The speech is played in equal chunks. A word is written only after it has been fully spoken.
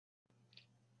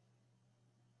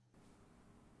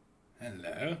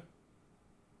Hello.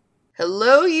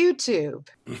 Hello, YouTube.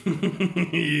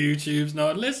 YouTube's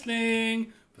not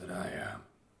listening, but I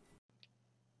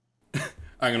am.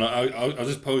 Hang on, I'll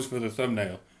just pose for the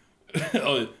thumbnail.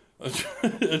 I'll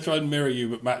try and mirror you,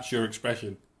 but match your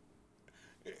expression.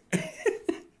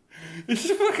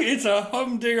 It's a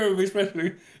humdinger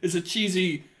expression. It's a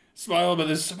cheesy smile, but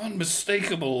there's some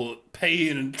unmistakable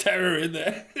pain and terror in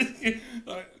there.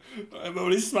 I'm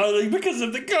only smiling because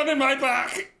of the gun in my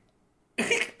back.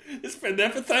 It's been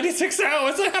there for 36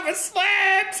 hours. I haven't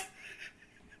slept.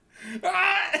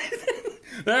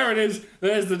 There it is.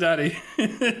 There's the daddy.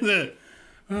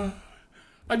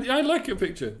 I like your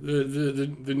picture.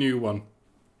 The new one.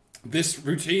 This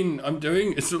routine I'm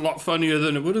doing is a lot funnier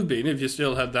than it would have been if you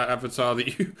still had that avatar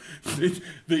that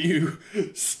you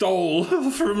stole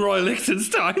from Roy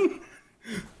Lichtenstein.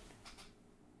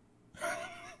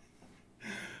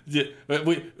 Yeah,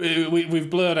 we've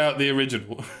blurred out the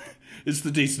original. It's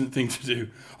the decent thing to do.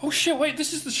 Oh shit, wait,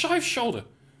 this is the Shive's shoulder.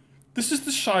 This is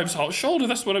the Shive's hot shoulder,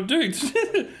 that's what I'm doing.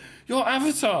 Your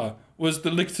avatar was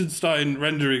the Lichtenstein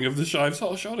rendering of the Shive's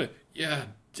hot shoulder. Yeah,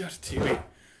 just TV.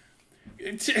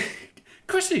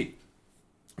 Chrissy,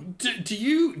 do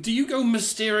you go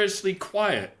mysteriously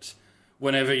quiet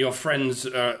whenever your friends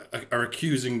are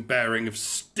accusing Baring of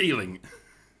stealing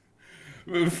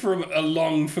from a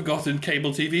long-forgotten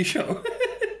cable TV show?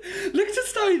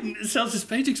 Lichtenstein sells his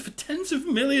paintings for tens of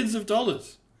millions of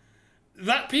dollars.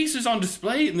 That piece is on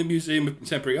display in the Museum of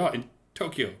Contemporary Art in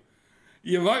Tokyo.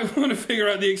 You might want to figure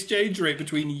out the exchange rate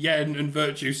between yen and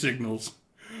virtue signals.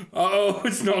 Oh,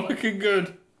 it's not looking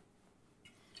good.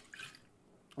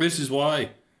 This is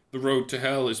why the road to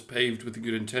hell is paved with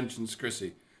good intentions,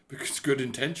 Chrissy. Because good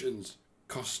intentions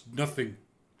cost nothing.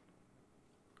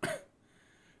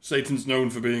 Satan's known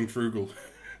for being frugal.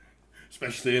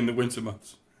 Especially in the winter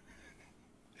months.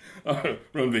 Oh,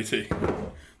 run VT.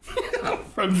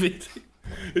 Run VT.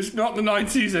 It's not the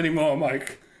 90s anymore,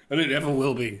 Mike. And it never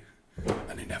will be.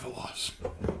 And it never was.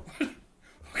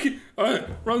 Okay, alright,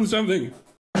 run something.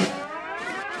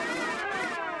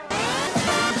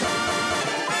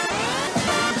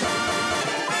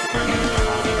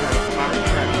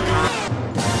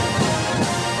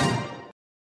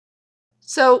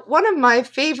 So, one of my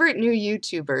favorite new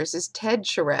YouTubers is Ted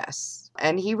Charest,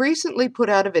 and he recently put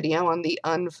out a video on the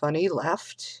unfunny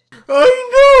left.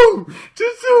 I know!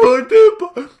 Just what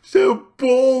the so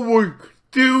boring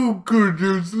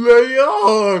do-gooders they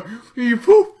are!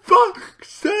 For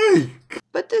fuck's sake!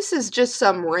 But this is just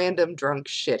some random drunk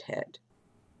shithead.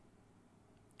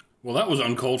 Well, that was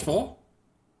uncalled for.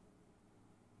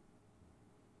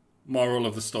 Moral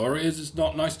of the story is it's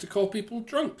not nice to call people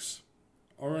drunks.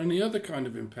 Or any other kind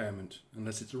of impairment,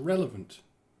 unless it's relevant.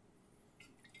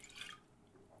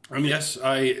 And yes,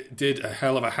 I did a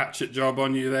hell of a hatchet job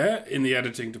on you there in the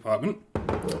editing department.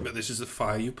 But this is the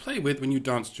fire you play with when you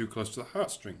dance too close to the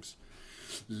heartstrings.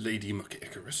 Lady Muck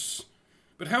Icarus.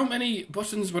 But how many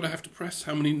buttons would I have to press?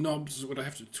 How many knobs would I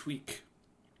have to tweak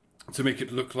to make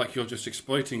it look like you're just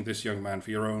exploiting this young man for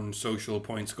your own social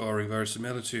point-scoring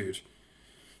verisimilitude?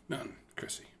 None,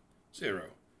 Chrissy. Zero.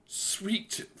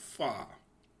 Sweet far.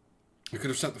 I could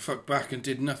have sat the fuck back and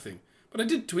did nothing, but I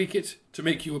did tweak it to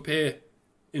make you appear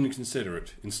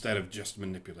inconsiderate instead of just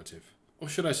manipulative. Or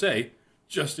should I say,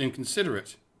 just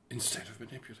inconsiderate instead of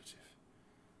manipulative.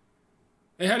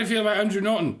 Hey, how do you feel about Andrew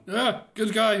Norton?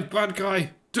 Good guy, bad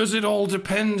guy, does it all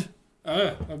depend?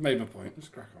 I've made my point, let's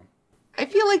crack on. I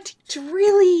feel like to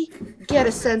really get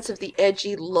a sense of the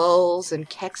edgy lulls and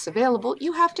kecks available,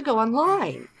 you have to go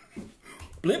online.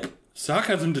 Blip.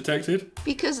 Sarcasm detected.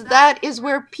 Because that is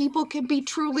where people can be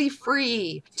truly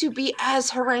free to be as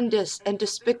horrendous and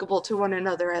despicable to one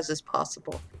another as is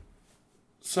possible.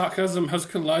 Sarcasm has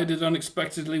collided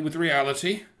unexpectedly with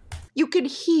reality. You can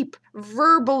heap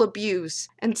verbal abuse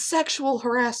and sexual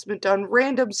harassment on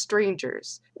random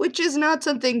strangers, which is not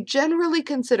something generally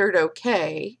considered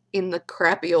okay in the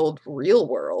crappy old real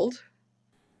world.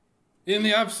 In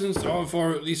the absence of,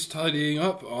 or at least tidying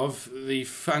up of, the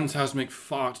phantasmic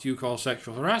fart you call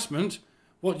sexual harassment,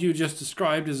 what you just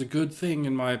described is a good thing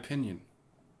in my opinion.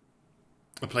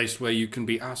 A place where you can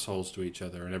be assholes to each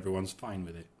other and everyone's fine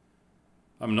with it.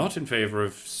 I'm not in favour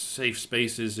of safe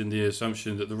spaces in the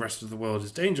assumption that the rest of the world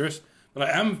is dangerous, but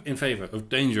I am in favour of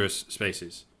dangerous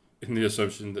spaces in the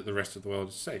assumption that the rest of the world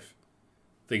is safe.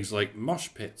 Things like mosh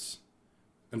pits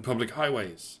and public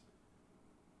highways.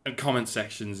 And comment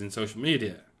sections in social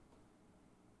media.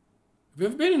 Have you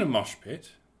ever been in a mosh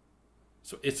pit?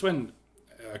 So it's when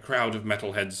a crowd of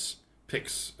metalheads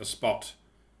picks a spot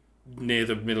near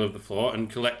the middle of the floor and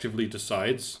collectively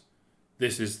decides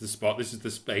this is the spot, this is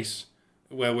the space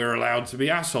where we're allowed to be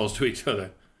assholes to each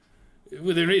other.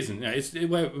 Within reason. It's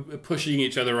where pushing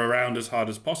each other around as hard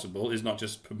as possible is not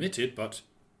just permitted, but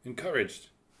encouraged.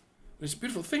 It's a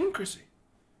beautiful thing, Chrissy.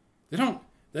 They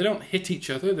don't hit each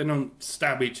other, they don't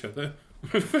stab each other.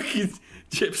 Fucking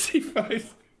gypsy fight.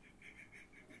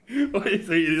 What do you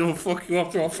think? He'll fuck you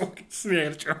up to a fucking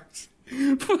snail tracks.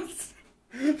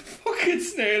 Fucking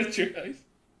snail tracks.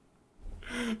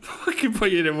 Fucking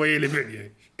put you in a wheelie bin,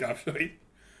 you gobshite.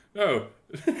 No.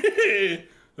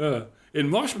 In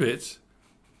mosh pits,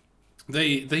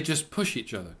 they just push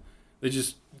each other. They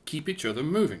just keep each other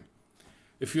moving.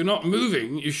 If you're not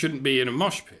moving, you shouldn't be in a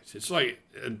mosh pit. It's like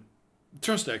a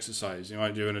trust exercise you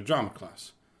might do in a drama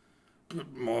class,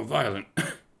 but more violent.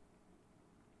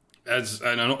 As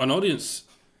an audience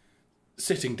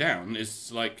sitting down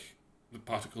is like the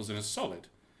particles in a solid.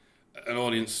 An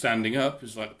audience standing up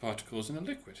is like the particles in a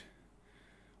liquid.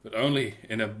 But only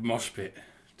in a mosh pit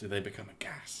do they become a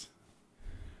gas.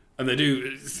 And they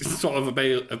do sort of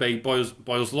obey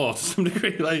Boyle's law to some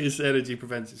degree, like its energy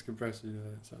prevents its compression,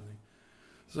 that sort of thing.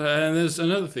 So, and there's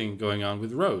another thing going on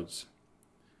with roads.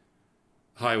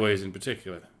 Highways in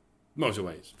particular.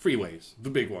 Motorways, freeways, the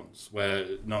big ones, where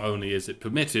not only is it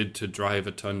permitted to drive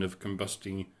a ton of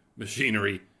combusting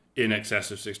machinery in excess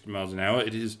of 60 miles an hour,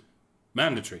 it is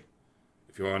mandatory.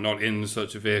 If you are not in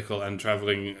such a vehicle and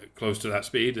travelling close to that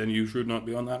speed, then you should not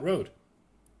be on that road.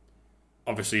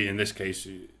 Obviously, in this case,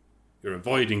 you're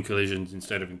avoiding collisions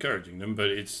instead of encouraging them, but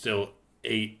it's still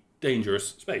a dangerous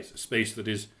space, a space that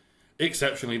is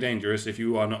exceptionally dangerous if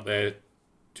you are not there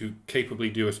to capably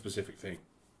do a specific thing.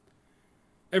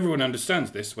 Everyone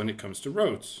understands this when it comes to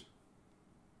roads.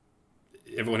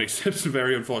 Everyone except some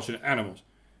very unfortunate animals.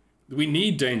 We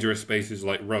need dangerous spaces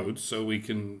like roads so we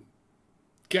can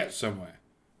get somewhere.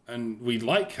 And we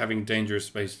like having dangerous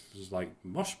spaces like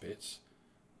mosh pits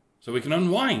so we can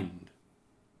unwind.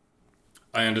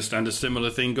 I understand a similar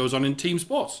thing goes on in team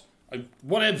sports.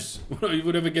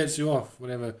 Whatever gets you off,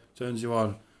 whatever turns you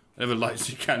on, whatever lights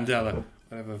your candela,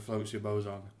 whatever floats your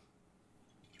boson.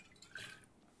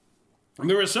 And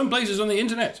there are some places on the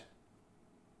internet,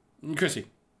 Chrissy,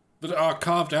 that are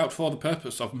carved out for the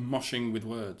purpose of moshing with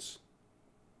words.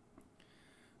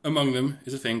 Among them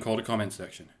is a thing called a comment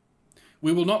section.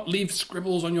 We will not leave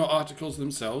scribbles on your articles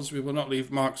themselves. We will not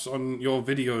leave marks on your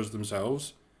videos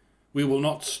themselves. We will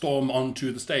not storm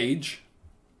onto the stage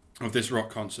of this rock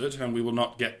concert, and we will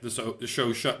not get the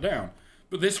show shut down.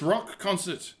 But this rock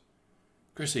concert,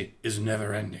 Chrissy, is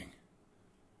never ending.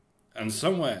 And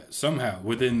somewhere, somehow,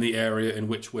 within the area in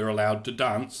which we're allowed to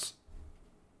dance,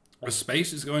 a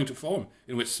space is going to form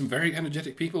in which some very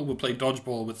energetic people will play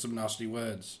dodgeball with some nasty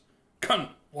words. Cunt,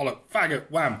 wallop, faggot,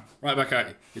 wham, right back at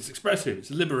you. It's expressive,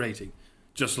 it's liberating,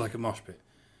 just like a mosh pit.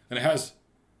 And it has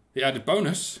the added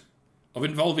bonus of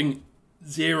involving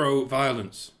zero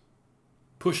violence.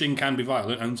 Pushing can be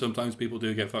violent, and sometimes people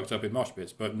do get fucked up in mosh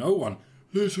pits, but no one,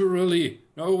 literally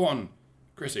no one,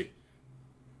 Chrissy,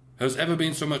 has ever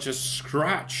been so much as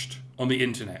scratched on the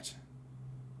internet.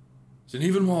 It's an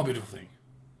even more beautiful thing.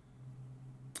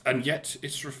 And yet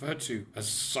it's referred to as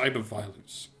cyber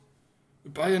violence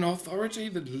by an authority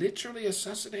that literally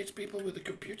assassinates people with a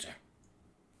computer.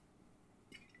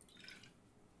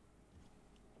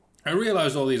 I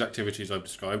realise all these activities I've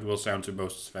described will sound to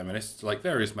most feminists like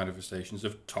various manifestations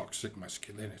of toxic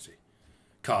masculinity.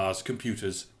 Cars,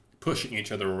 computers, pushing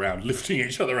each other around, lifting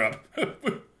each other up.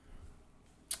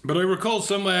 But I recall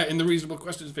somewhere in the Reasonable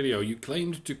Questions video you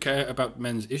claimed to care about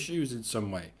men's issues in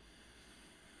some way.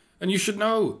 And you should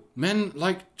know, men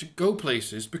like to go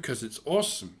places because it's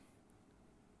awesome.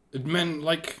 And men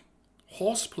like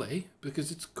horseplay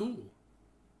because it's cool.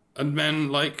 And men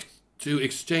like to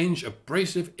exchange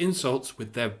abrasive insults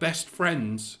with their best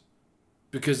friends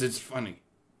because it's funny.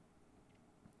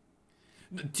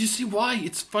 Do you see why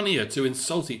it's funnier to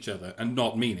insult each other and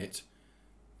not mean it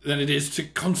than it is to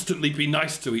constantly be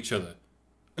nice to each other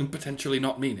and potentially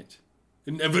not mean it?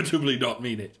 Inevitably not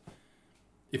mean it.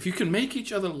 If you can make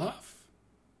each other laugh,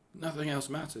 nothing else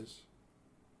matters.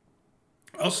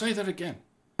 I'll say that again.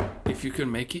 If you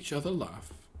can make each other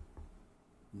laugh,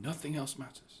 nothing else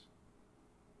matters.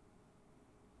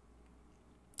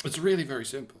 It's really very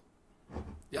simple.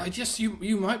 I guess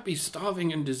you might be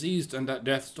starving and diseased and at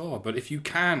death's door, but if you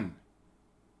can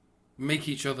make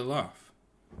each other laugh,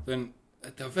 then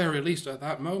at the very least at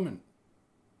that moment,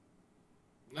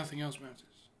 nothing else matters.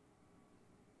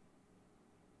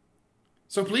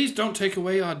 So please don't take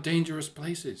away our dangerous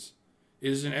places.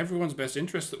 It is in everyone's best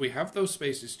interest that we have those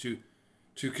spaces to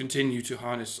continue to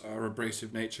harness our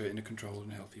abrasive nature in a controlled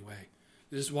and healthy way.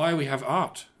 This is why we have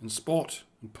art and sport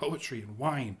and poetry and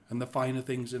wine and the finer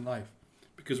things in life.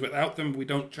 because without them, we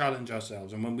don't challenge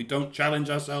ourselves. And when we don't challenge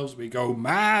ourselves, we go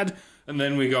mad, and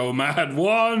then we go mad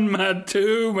 1, mad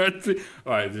 2, mad 3.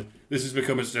 All right, this has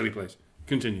become a silly place.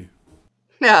 Continue.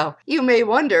 Now, you may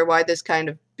wonder why this kind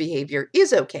of behavior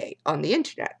is okay on the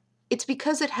internet. It's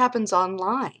because it happens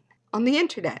online, on the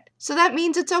internet. So that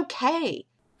means it's okay.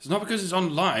 It's not because it's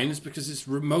online, it's because it's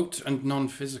remote and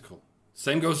non-physical.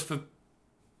 Same goes for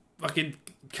fucking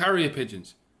carrier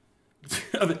pigeons.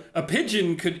 A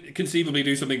pigeon could conceivably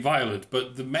do something violent,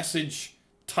 but the message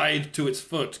tied to its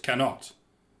foot cannot.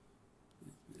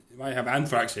 It might have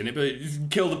anthrax in it, but you can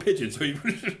kill the pigeon. So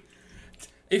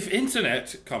if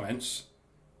internet comments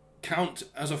count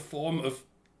as a form of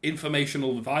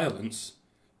informational violence,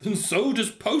 then so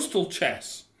does postal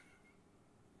chess.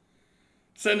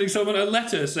 Sending someone a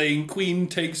letter saying Queen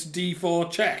takes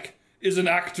D4 check is an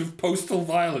act of postal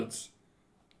violence.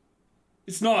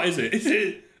 It's not, is it? Is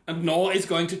it? And nor is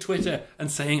going to Twitter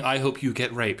and saying, I hope you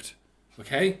get raped.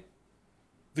 Okay?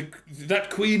 That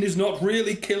Queen is not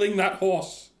really killing that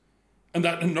horse. And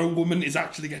that no woman is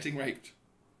actually getting raped.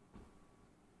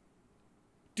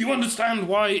 Do you understand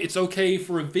why it's okay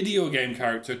for a video game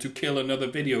character to kill another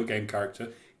video game character,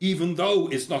 even though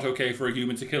it's not okay for a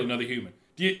human to kill another human?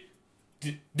 Do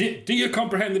you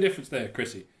comprehend the difference there,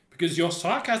 Chrissy? Because your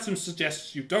sarcasm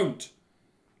suggests you don't.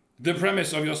 The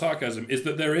premise of your sarcasm is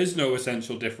that there is no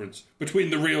essential difference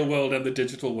between the real world and the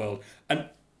digital world. And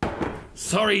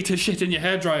sorry to shit in your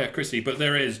hairdryer, Chrissy, but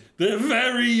there is. There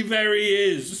very, very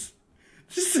is.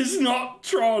 This is not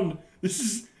Tron.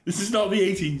 This is not the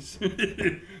 80s.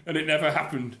 And it never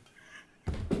happened.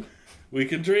 We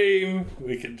can dream.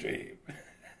 We can dream.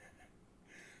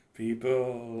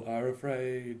 People are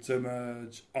afraid to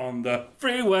merge on the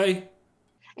freeway.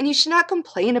 And you should not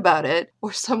complain about it,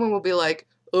 or someone will be like,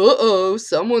 uh-oh,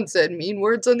 someone said mean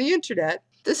words on the internet.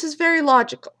 This is very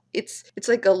logical. It's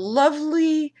like a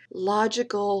lovely,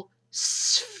 logical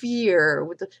sphere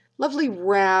with a lovely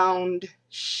round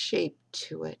shape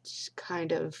to it,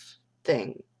 kind of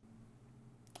thing.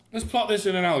 Let's plot this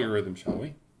in an algorithm, shall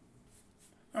we?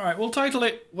 All right, we'll title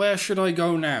it, Where Should I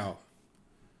Go Now?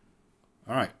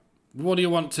 All right, what do you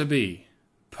want to be?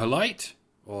 Polite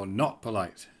or not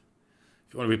polite?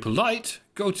 If you want to be polite,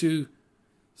 go to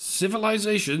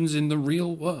Civilizations in the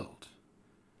Real World.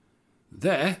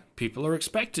 There, people are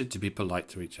expected to be polite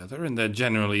to each other, and they're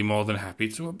generally more than happy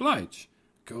to oblige.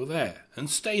 Go there and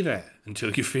stay there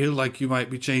until you feel like you might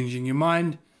be changing your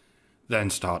mind, then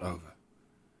start over.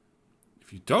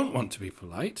 If you don't want to be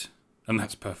polite, and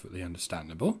that's perfectly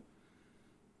understandable,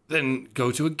 then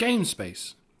go to a game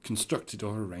space, constructed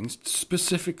or arranged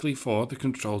specifically for the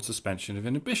controlled suspension of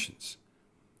inhibitions,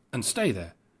 and stay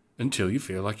there until you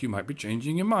feel like you might be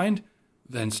changing your mind,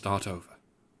 then start over.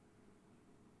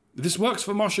 This works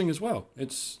for moshing as well.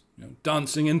 It's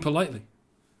dancing in politely.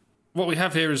 What we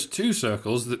have here is two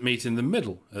circles that meet in the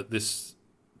middle at this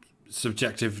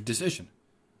subjective decision.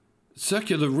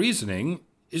 Circular reasoning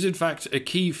is in fact a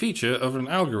key feature of an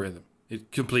algorithm.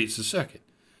 It completes the circuit.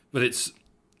 But it's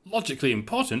logically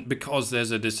important because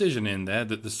there's a decision in there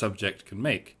that the subject can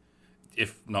make.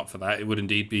 If not for that, it would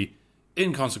indeed be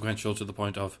inconsequential to the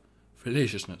point of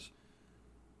fallaciousness.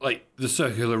 Like, the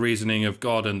circular reasoning of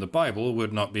God and the Bible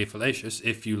would not be fallacious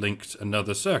if you linked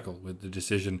another circle with the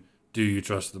decision, do you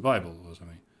trust the Bible, or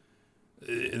something.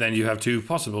 Then you have two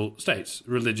possible states,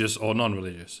 religious or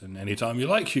non-religious, and any time you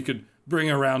like, you could bring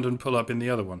around and pull up in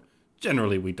the other one.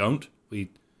 Generally, we don't.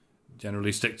 We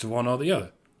generally stick to one or the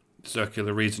other.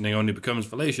 Circular reasoning only becomes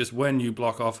fallacious when you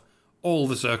block off all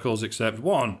the circles except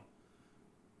one,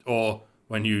 or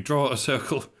when you draw a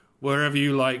circle wherever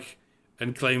you like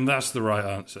and claim that's the right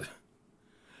answer.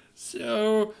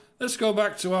 So, let's go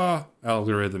back to our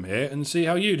algorithm here and see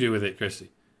how you do with it,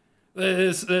 Chrissy.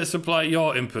 Let's apply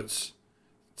your inputs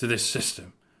to this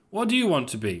system. What do you want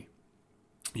to be?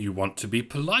 You want to be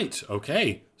polite.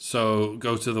 Okay, so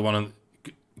go to the one on...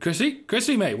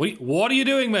 Chrissy, mate, what are you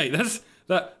doing, mate?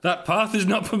 That path is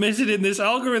not permitted in this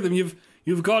algorithm.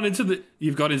 You've gone into the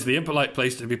impolite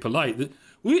place to be polite.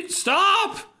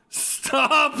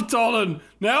 Stop, Dolan!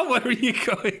 Now where are you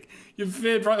going? You've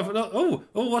veered right off. Oh,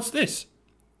 what's this?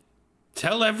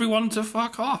 Tell everyone to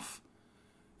fuck off.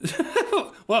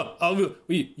 Well,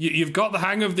 you've got the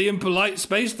hang of the impolite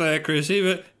space there, Chrissy,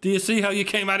 but do you see how you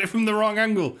came at it from the wrong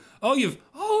angle?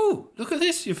 Oh, look at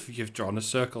this. You've drawn a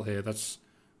circle here. That's...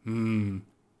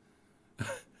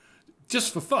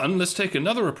 Just for fun, let's take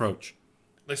another approach.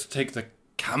 Let's take the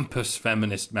campus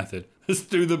feminist method. Let's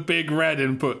do the big red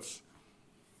inputs.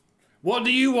 What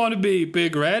do you want to be,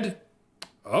 Big Red?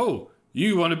 Oh,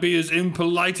 you want to be as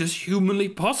impolite as humanly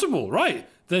possible, right?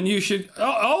 Then you should...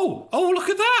 Oh, look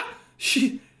at that!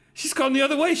 She's gone the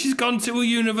other way. She's gone to a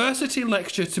university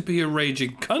lecture to be a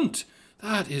raging cunt.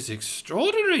 That is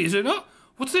extraordinary, is it not?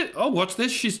 What's it? Oh, what's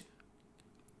this? She's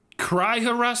cry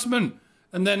harassment.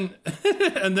 And then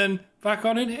and then back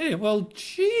on in here. Well,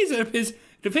 jeez, it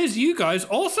appears you guys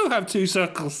also have two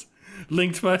circles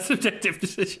linked by a subjective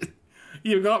decision.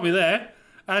 You got me there.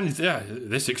 And yeah,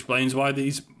 this explains why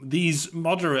these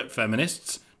moderate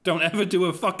feminists don't ever do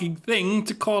a fucking thing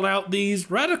to call out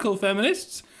these radical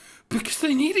feminists, because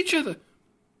they need each other.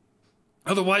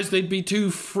 Otherwise, they'd be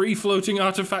two free-floating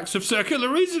artifacts of circular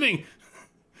reasoning.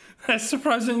 They're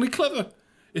surprisingly clever,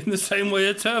 in the same way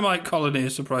a termite colony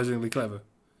is surprisingly clever.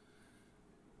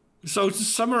 So to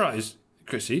summarise,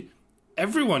 Chrissy,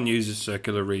 everyone uses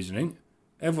circular reasoning.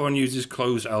 Everyone uses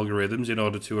closed algorithms in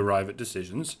order to arrive at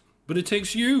decisions. But it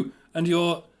takes you and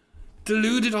your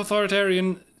deluded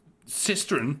authoritarian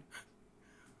sistren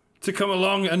to come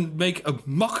along and make a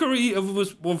mockery of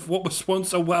what was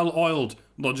once a well-oiled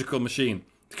logical machine.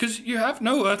 Because you have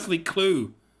no earthly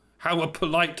clue how a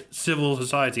polite civil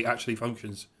society actually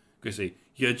functions, Chrissy.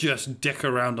 You just dick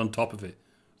around on top of it,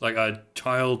 like a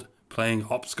child playing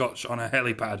hopscotch on a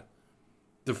helipad.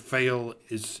 The fail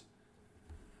is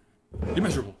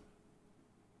immeasurable.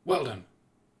 Well done.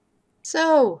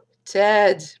 So,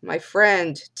 Ted, my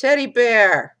friend, Teddy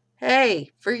Bear,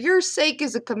 hey, for your sake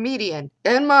as a comedian,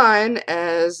 and mine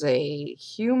as a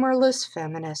humorless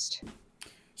feminist.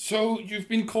 So, you've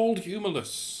been called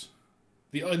humorless.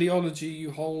 The ideology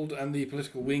you hold and the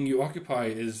political wing you occupy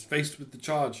is faced with the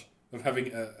charge of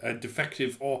having a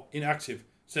defective or inactive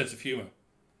sense of humour.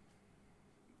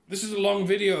 This is a long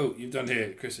video you've done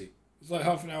here, Chrissy. It's like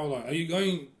half an hour long. Are you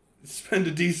going to spend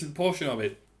a decent portion of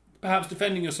it perhaps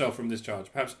defending yourself from this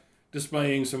charge? Perhaps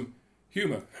displaying some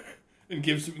humour and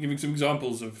giving some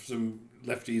examples of some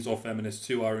lefties or feminists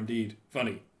who are indeed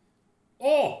funny?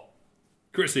 Or,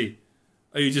 Chrissy,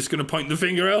 are you just going to point the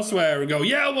finger elsewhere and go,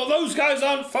 yeah, well, those guys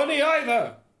aren't funny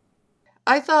either?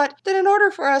 I thought that in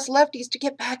order for us lefties to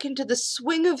get back into the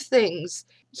swing of things,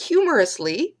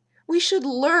 humorously, we should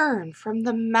learn from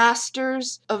the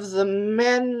masters of the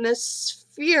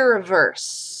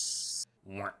manosphereverse.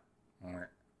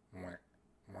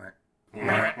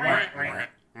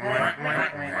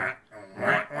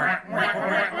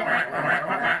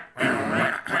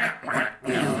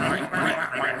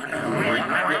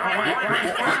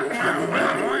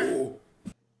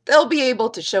 They'll be able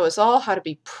to show us all how to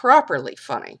be properly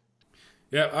funny.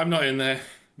 Yeah, I'm not in there.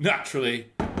 Naturally.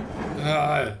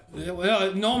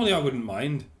 Normally I wouldn't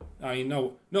mind. I mean,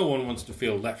 no one wants to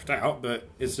feel left out, but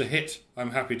it's a hit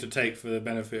I'm happy to take for the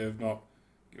benefit of not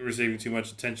receiving too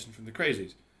much attention from the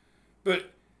crazies.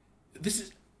 But this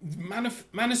is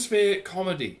manosphere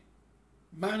comedy.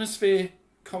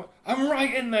 I'm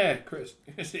right in there, Chris.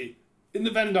 You see, in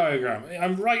the Venn diagram.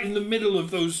 I'm right in the middle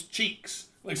of those cheeks.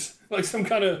 Like some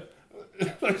kind of...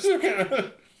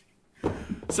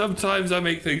 Sometimes I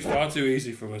make things far too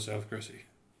easy for myself, Chrissy.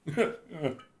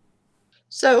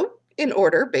 So, in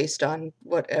order, based on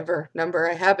whatever number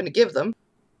I happen to give them.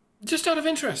 Just out of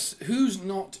interest, who's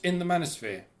not in the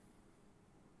manosphere?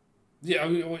 Yeah,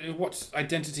 what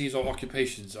identities or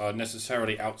occupations are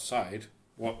necessarily outside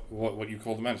what you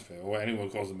call the manosphere, or what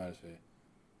anyone calls the manosphere?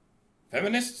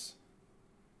 Feminists?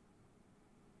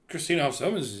 Christina Hoff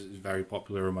Sommers is very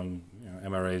popular among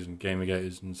MRAs and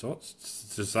gamergators and sorts.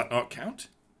 Does that not count?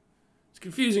 It's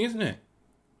confusing, isn't it?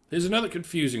 Here's another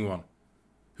confusing one.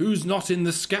 Who's not in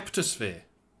the skeptosphere?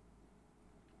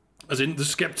 As in the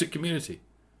skeptic community.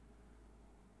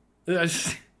 I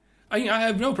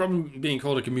have no problem being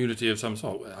called a community of some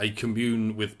sort. I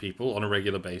commune with people on a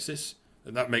regular basis,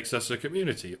 and that makes us a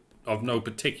community of no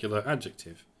particular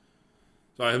adjective.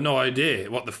 So I have no idea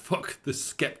what the fuck the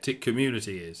skeptic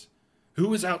community is.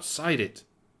 Who is outside it?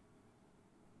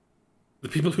 The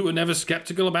people who are never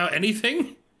skeptical about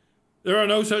anything? There are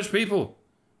no such people.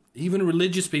 Even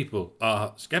religious people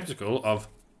are skeptical of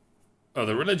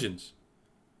other religions.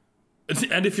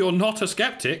 And if you're not a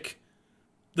skeptic,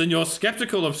 then you're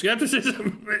skeptical of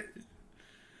skepticism.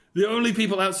 The only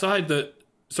people outside the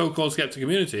so-called skeptic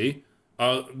community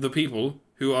are the people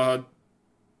who are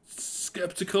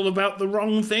skeptical about the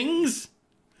wrong things.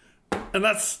 And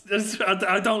that's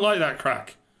I don't like that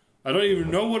crack. I don't even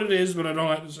know what it is, but I don't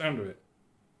like the sound of it.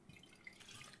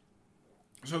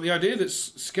 So the idea that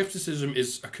skepticism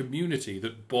is a community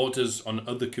that borders on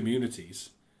other communities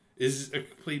is a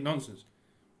complete nonsense.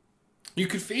 You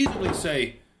could feasibly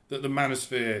say that the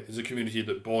manosphere is a community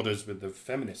that borders with the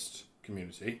feminist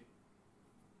community,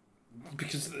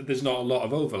 because there's not a lot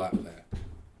of overlap there.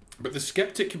 But the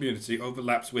skeptic community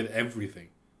overlaps with everything,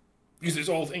 because it's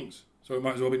all things, so it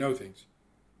might as well be no things.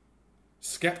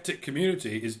 Skeptic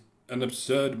community is an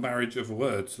absurd marriage of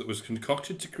words that was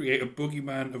concocted to create a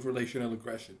boogeyman of relational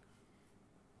aggression.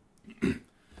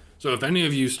 So if any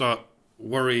of you start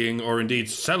worrying or indeed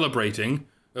celebrating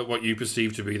at what you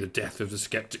perceive to be the death of the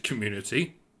skeptic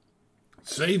community,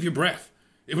 save your breath.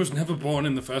 It was never born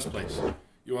in the first place.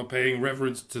 You are paying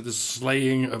reverence to the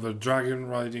slaying of a dragon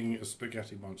riding a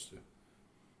spaghetti monster.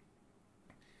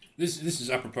 This is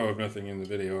apropos of nothing in the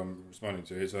video I'm responding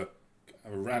to. It's a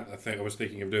rant I think I was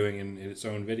thinking of doing in its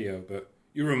own video, but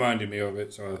you reminded me of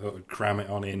it, so I thought I'd cram it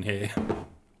on in here.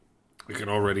 We can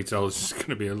already tell this is going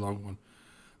to be a long one.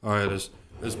 Alright,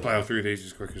 let's plow through these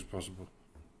as quick as possible.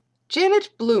 Janet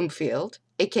Bloomfield,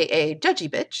 aka Judgy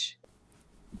Bitch.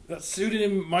 That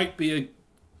pseudonym might be a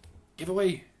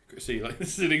giveaway. See, like,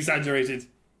 this is an exaggerated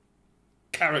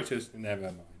character. Never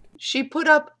mind. She put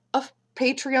up a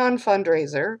Patreon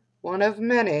fundraiser, one of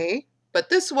many, but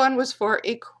this one was for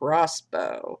a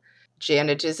crossbow.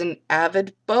 Janet is an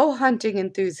avid bow hunting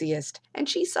enthusiast, and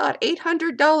she sought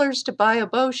 $800 to buy a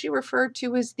bow she referred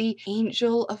to as the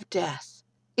Angel of Death,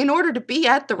 in order to be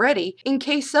at the ready in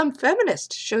case some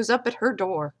feminist shows up at her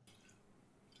door.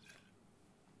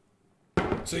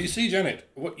 So you see, Janet,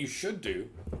 what you should do,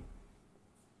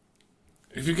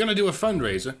 if you're going to do a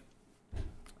fundraiser,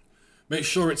 make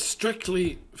sure it's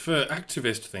strictly for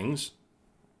activist things,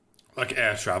 like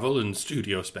air travel and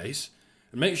studio space,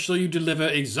 and make sure you deliver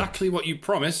exactly what you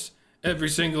promise every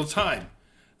single time.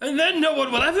 And then no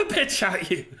one will ever pitch at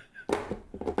you.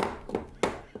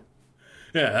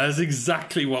 Yeah, that's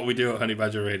exactly what we do at Honey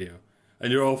Badger Radio.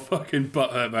 And you're all fucking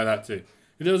butthurt by that too.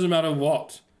 It doesn't matter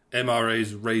what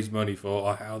MRAs raise money for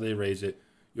or how they raise it.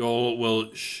 You all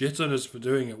will shit on us for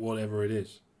doing it, whatever it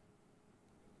is.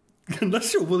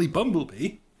 Unless you're Willy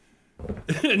Bumblebee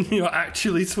and you're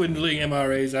actually swindling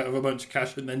MRAs out of a bunch of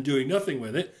cash and then doing nothing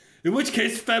with it, in which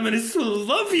case feminists will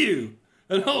love you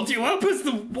and hold you up as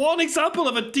the one example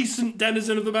of a decent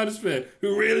denizen of the manosphere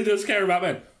who really does care about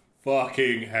men.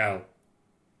 Fucking hell.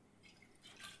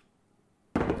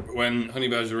 But when Honey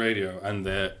Badger Radio and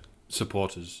their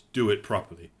supporters do it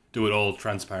properly, do it all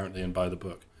transparently and by the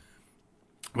book,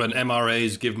 when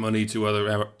MRAs give money to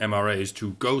other MRAs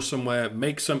to go somewhere,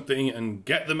 make something, and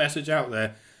get the message out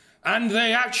there, and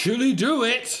they actually do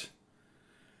it,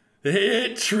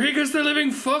 it triggers the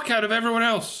living fuck out of everyone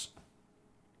else.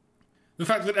 The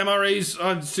fact that MRAs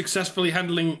are successfully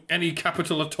handling any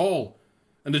capital at all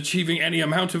and achieving any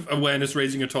amount of awareness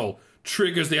raising at all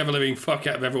triggers the ever-living fuck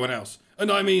out of everyone else.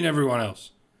 And I mean everyone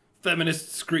else.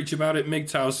 Feminists screech about it,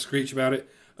 MGTOWs screech about it,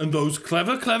 and those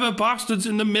clever bastards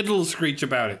in the middle screech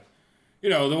about it. You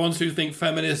know, the ones who think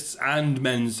feminists and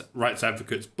men's rights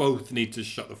advocates both need to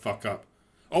shut the fuck up.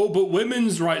 Oh, but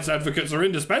women's rights advocates are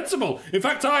indispensable. In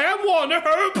fact, I am one.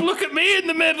 Look at me in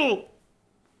the middle.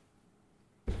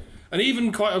 And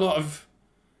even quite a lot of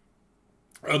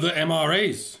other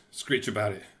MRAs screech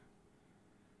about it.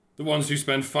 The ones who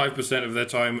spend 5% of their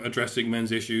time addressing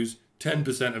men's issues,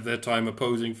 10% of their time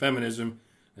opposing feminism,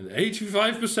 and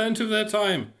 85% of their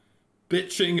time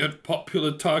bitching at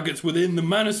popular targets within the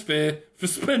manosphere for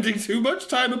spending too much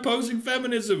time opposing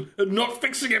feminism and not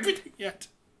fixing everything yet.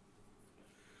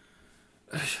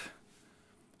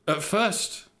 At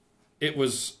first, it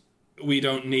was, we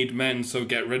don't need men, so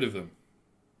get rid of them.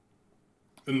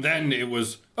 And then it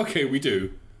was, okay, we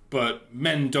do, but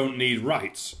men don't need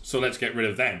rights, so let's get rid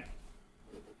of them.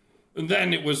 And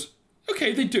then it was,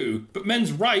 okay, they do, but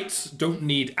men's rights don't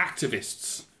need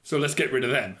activists, so let's get rid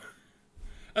of them.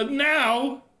 And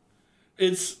now,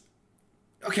 it's,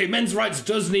 okay, men's rights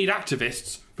does need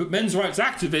activists, but men's rights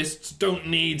activists don't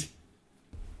need,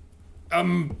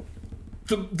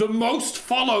 the most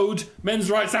followed men's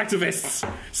rights activists,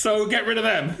 so get rid of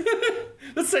them.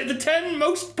 Let's say the 10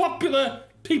 most popular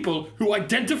people who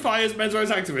identify as men's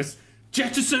rights activists,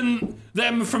 jettison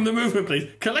them from the movement, please.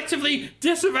 Collectively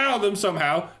disavow them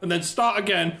somehow, and then start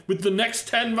again with the next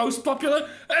 10 most popular,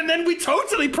 and then we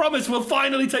totally promise we'll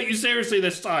finally take you seriously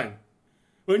this time.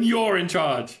 When you're in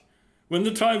charge. When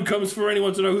the time comes for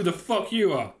anyone to know who the fuck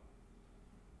you are.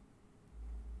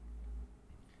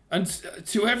 And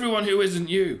to everyone who isn't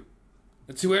you,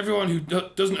 and to everyone who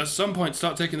doesn't at some point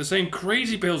start taking the same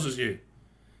crazy pills as you,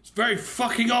 it's very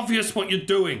fucking obvious what you're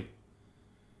doing.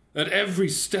 At every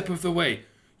step of the way,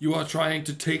 you are trying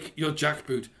to take your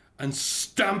jackboot and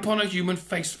stamp on a human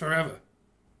face forever.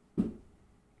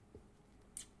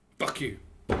 Fuck you.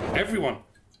 Everyone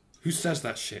who says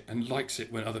that shit and likes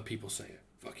it when other people say it.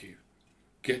 Fuck you.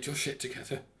 Get your shit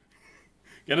together.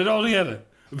 Get it all together.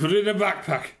 Put it in a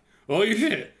backpack. All your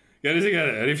shit. Get it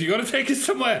together. And if you got to take it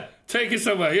somewhere, take it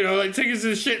somewhere. You know, like take it to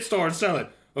the shit store and sell it.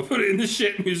 Or put it in the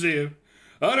shit museum.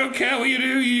 I don't care what you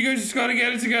do. You just got to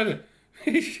get it together.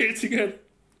 He shits again.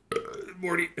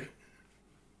 Morty.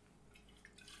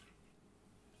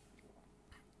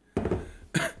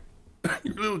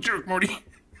 You little jerk, Morty.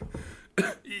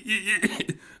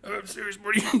 I'm serious,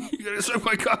 Morty. You gotta suck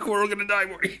my cock or we're gonna die,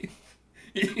 Morty.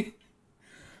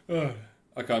 I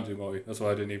can't do Morty. That's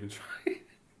why I didn't even try.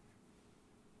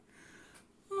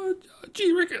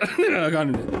 Gee, Rick. I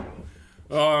can't do it.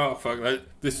 Oh, fuck.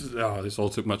 This all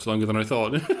took much longer than I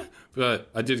thought. But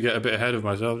I did get a bit ahead of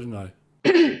myself, didn't I?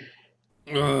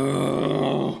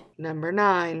 Number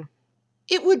 9.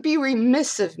 It would be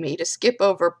remiss of me to skip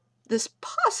over this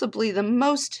possibly the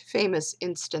most famous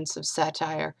instance of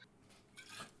satire.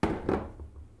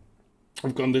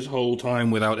 I've gone this whole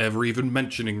time without ever even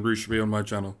mentioning Rube on my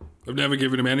channel. I've never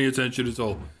given him any attention at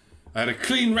all. I had a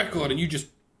clean record and you just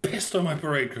pissed on my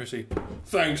parade, Chrissy.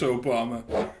 Thanks, Obama.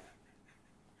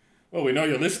 Well, we know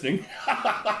you're listening.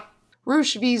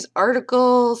 Rushdie's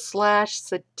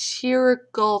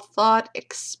article/satirical thought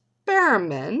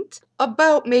experiment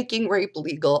about making rape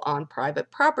legal on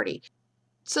private property,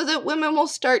 so that women will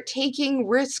start taking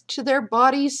risk to their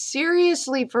bodies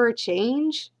seriously for a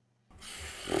change.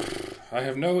 I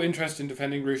have no interest in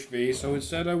defending Rushdie, so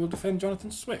instead I will defend Jonathan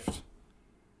Swift.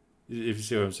 If you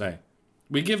see what I'm saying.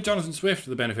 We give Jonathan Swift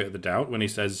the benefit of the doubt when he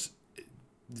says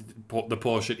the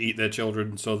poor should eat their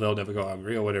children so they'll never go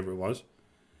hungry, or whatever it was,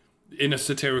 in a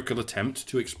satirical attempt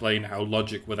to explain how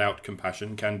logic without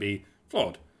compassion can be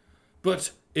flawed.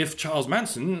 But if Charles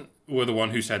Manson were the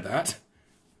one who said that,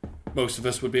 most of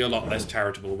us would be a lot less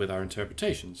charitable with our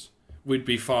interpretations. We'd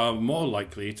be far more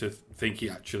likely to think he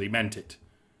actually meant it.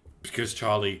 Because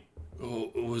Charlie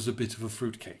was a bit of a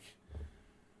fruitcake.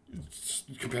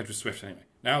 Compared with Swift, anyway.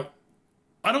 Now,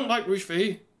 I don't like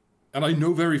Rushdie, and I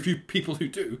know very few people who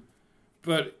do,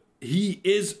 but he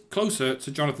is closer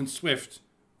to Jonathan Swift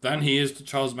than he is to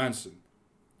Charles Manson.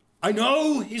 I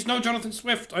know he's no Jonathan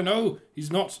Swift. I know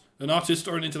he's not an artist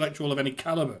or an intellectual of any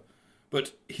caliber.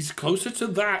 But he's closer to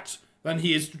that than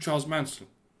he is to Charles Manson.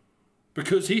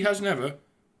 Because he has never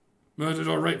murdered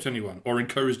or raped anyone, or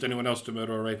encouraged anyone else to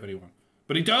murder or rape anyone.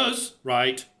 But he does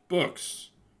write books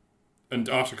and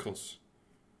articles.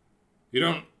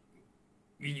 You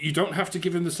don't have to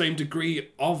give him the same degree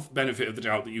of benefit of the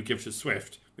doubt that you give to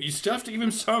Swift, but you still have to give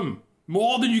him some.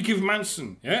 More than you give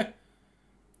Manson, yeah?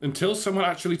 Until someone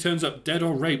actually turns up dead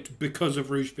or raped because of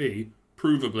Rushdie,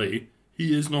 provably,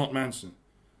 he is not Manson.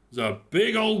 There's a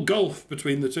big old gulf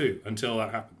between the two until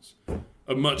that happens.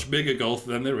 A much bigger gulf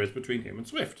than there is between him and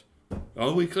Swift.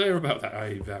 Are we clear about that?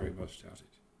 I very much doubt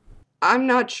it. I'm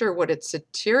not sure what it's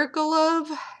satirical of.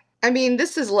 I mean,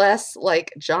 this is less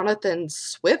like Jonathan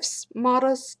Swift's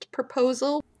modest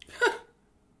proposal.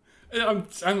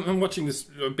 I'm watching this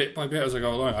bit by bit as I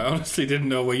go along. I honestly didn't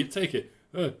know where you'd take it.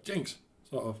 Jinx,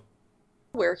 sort of.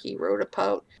 Where he wrote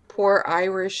about poor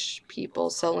Irish people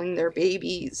selling their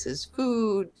babies as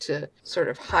food to sort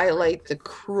of highlight the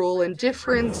cruel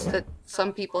indifference that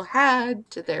some people had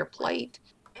to their plight.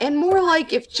 And more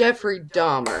like if Jeffrey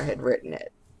Dahmer had written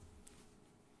it.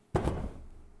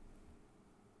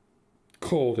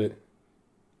 Called it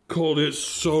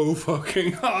so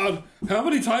fucking hard. How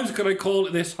many times could I call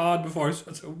it this hard before I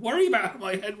start to worry about how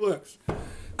my head works?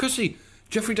 Chrissy,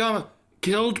 Jeffrey Dahmer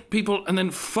killed people and then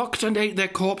fucked and ate their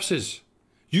corpses.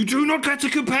 You do not get to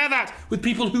compare that with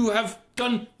people who have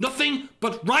done nothing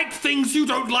but write things you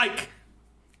don't like.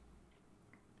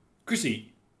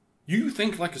 Chrissy, you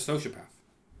think like a sociopath.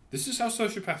 This is how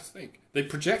sociopaths think. They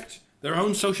project their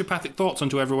own sociopathic thoughts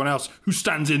onto everyone else who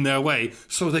stands in their way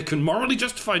so they can morally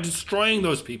justify destroying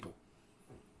those people.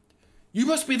 You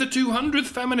must be the 200th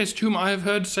feminist whom I have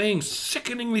heard saying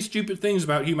sickeningly stupid things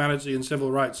about humanity and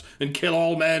civil rights and kill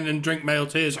all men and drink male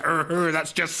tears.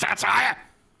 That's just satire.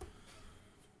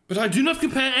 But I do not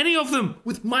compare any of them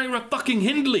with Myra fucking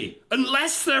Hindley,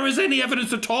 unless there is any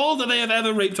evidence at all that they have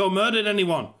ever raped or murdered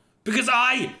anyone. Because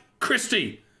I,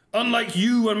 Christy, unlike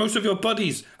you and most of your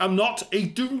buddies, am not a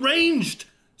deranged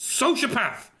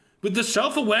sociopath with the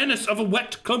self-awareness of a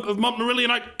wet clump of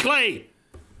Montmorillonite clay.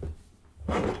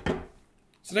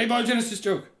 It's an abiogenesis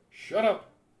joke. Shut up.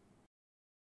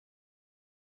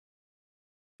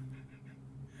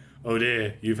 Oh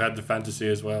dear, you've had the fantasy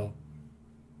as well.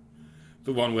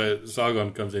 The one where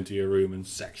Sargon comes into your room and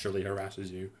sexually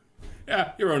harasses you.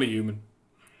 Yeah, you're only human.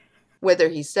 Whether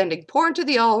he's sending porn to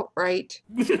the alt-right.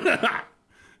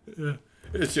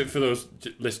 It's just for those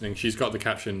listening, she's got the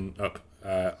caption up,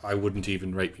 I wouldn't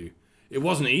even rape you. It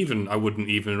wasn't even, I wouldn't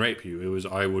even rape you. It was,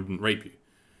 I wouldn't rape you.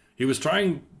 He was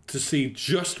trying to see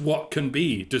just what can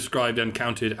be described and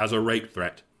counted as a rape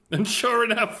threat. And sure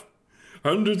enough,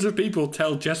 hundreds of people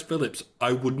tell Jess Phillips,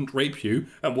 I wouldn't rape you.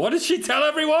 And what did she tell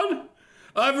everyone?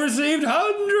 I've received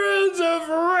hundreds of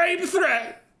rape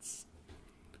threats.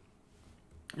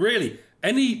 Really,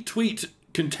 any tweet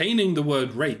containing the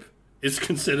word rape is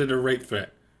considered a rape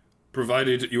threat,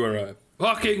 provided you are a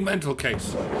fucking mental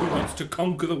case who wants to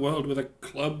conquer the world with a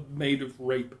club made of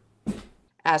rape.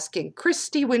 Asking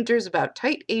Christy Winters about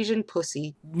tight Asian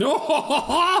pussy.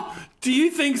 No! Do you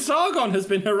think Sargon has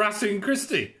been harassing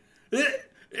Christy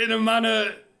in a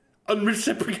manner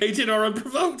unreciprocated or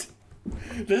unprovoked?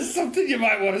 There's something you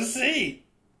might want to see.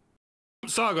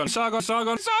 Sargon.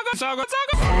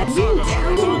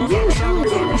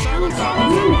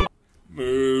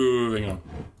 Moving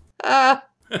on.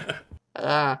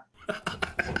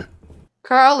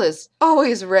 Carl is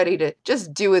always ready to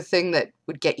just do a thing that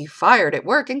would get you fired at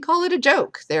work and call it a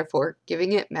joke, therefore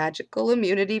giving it magical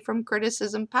immunity from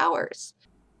criticism powers.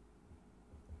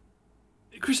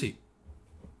 Chrissy,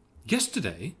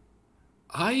 yesterday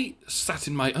I sat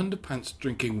in my underpants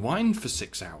drinking wine for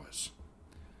 6 hours.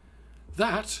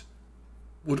 That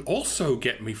would also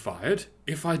get me fired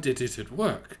if I did it at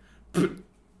work. But,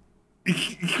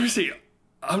 Chrissy,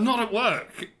 I'm not at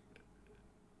work.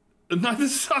 And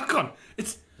neither's Sargon.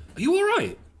 Are you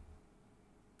alright?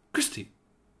 Christy,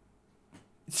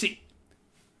 see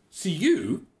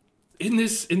you, in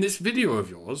this video of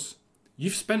yours,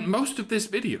 you've spent most of this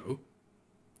video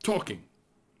talking.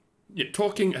 You're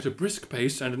talking at a brisk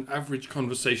pace and an average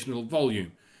conversational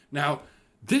volume. Now,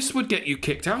 this would get you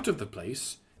kicked out of the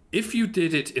place if you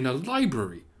did it in a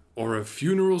library, or a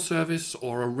funeral service,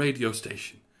 or a radio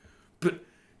station. But,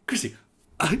 Chrissy,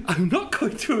 I'm not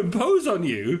going to impose on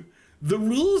you the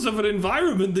rules of an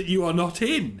environment that you are not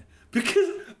in, because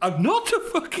I'm not a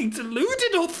fucking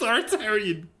deluded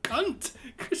authoritarian cunt.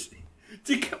 Chrissy,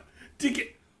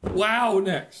 wow,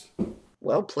 next.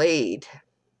 Well played.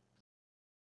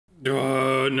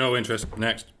 No interest.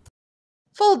 Next.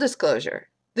 Full disclosure,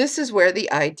 this is where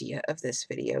the idea of this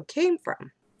video came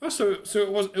from. Oh, so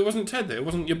it wasn't Ted there. It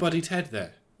wasn't your buddy Ted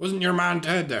there. It wasn't your man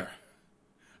Ted there.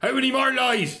 How many more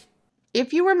lies?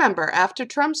 If you remember, after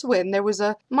Trump's win, there was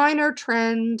a minor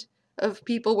trend of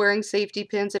people wearing safety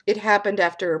pins. It happened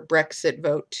after a Brexit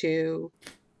vote, too.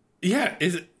 Yeah,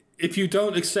 if you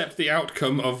don't accept the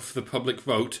outcome of the public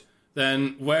vote,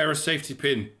 then wear a safety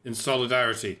pin in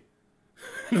solidarity.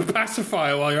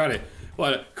 Pacify while you're at it.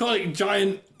 What? Call it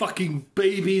giant fucking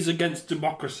babies against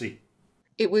democracy.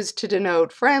 It was to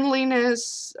denote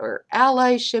friendliness or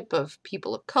allyship of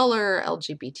people of color,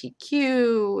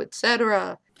 LGBTQ,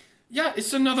 etc. Yeah,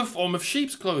 it's another form of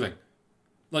sheep's clothing.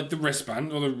 Like the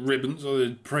wristband, or the ribbons, or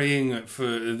the praying for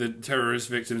the terrorist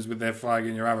victims with their flag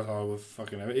in your avatar. With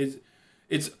fucking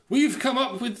we've come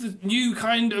up with the new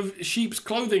kind of sheep's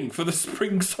clothing for the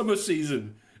spring-summer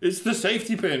season. It's the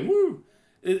safety pin. Woo!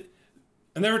 And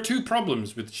there are two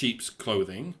problems with sheep's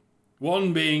clothing.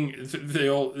 One being it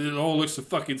all looks the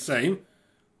fucking same.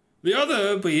 The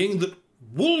other being that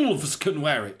wolves can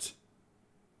wear it.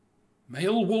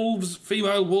 Male wolves,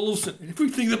 female wolves, and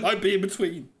everything that might be in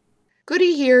between.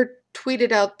 Goody here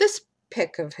tweeted out this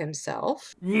pic of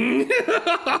himself.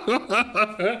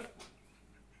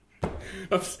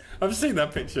 I've seen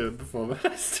that picture before, but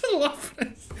I still love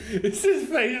it. It's his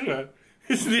face, man.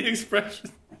 It's the expression.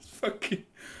 It's fucking...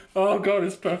 Oh, God,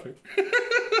 it's perfect.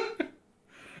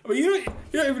 I mean, you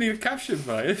don't even need a caption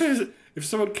for it. If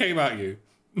someone came at you,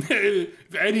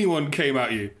 if anyone came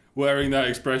at you wearing that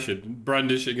expression,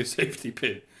 brandishing a safety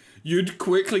pin, you'd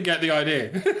quickly get the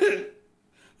idea.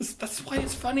 That's why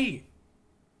it's funny.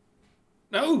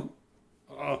 No.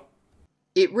 Oh.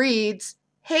 It reads,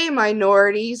 "Hey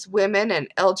minorities, women, and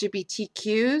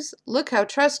LGBTQs, look how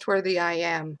trustworthy I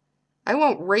am. I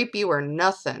won't rape you or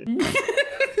nothing."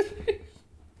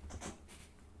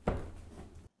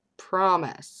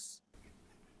 Promise.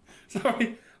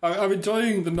 Sorry, I'm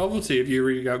enjoying the novelty of you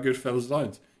reading out Goodfellas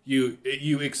lines. You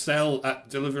excel at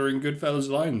delivering Goodfellas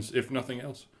lines, if nothing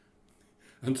else.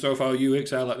 And so far you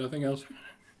excel at nothing else.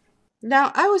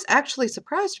 Now, I was actually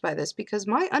surprised by this because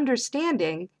my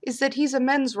understanding is that he's a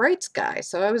men's rights guy.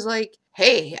 So I was like,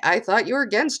 hey, I thought you were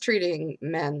against treating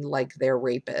men like they're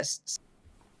rapists.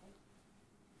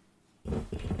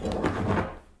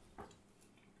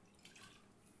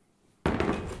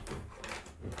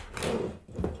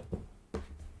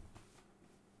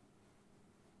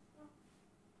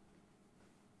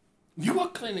 You are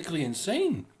clinically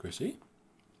insane, Chrissy.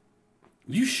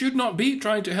 You should not be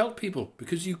trying to help people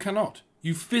because you cannot.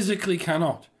 You physically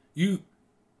cannot. You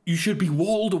should be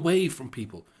walled away from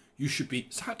people. You should be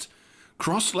sat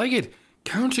cross-legged,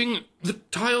 counting the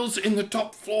tiles in the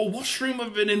top floor washroom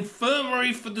of an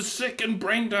infirmary for the sick and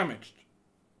brain damaged.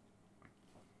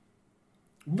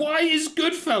 Why is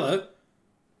Goodfella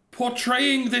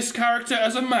portraying this character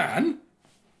as a man?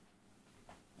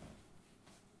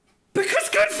 Because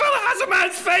Goodfella has a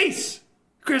man's face,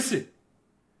 Chrissy.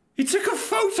 He took a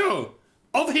photo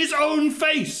of his own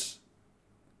face.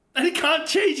 And he can't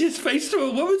change his face to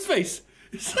a woman's face.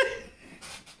 It's like...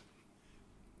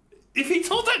 If he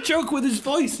told that joke with his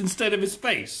voice instead of his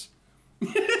face.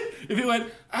 If he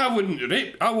went, I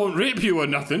won't rape you or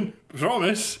nothing,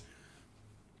 promise.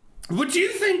 Would you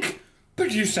think,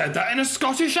 but you said that in a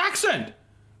Scottish accent.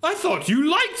 I thought you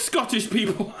liked Scottish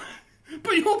people.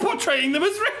 But you're portraying them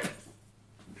as rapists.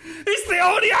 It's the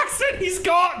only accent he's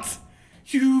got.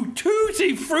 You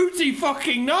tutti fruity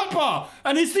fucking nutbar.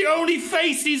 And it's the only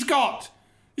face he's got.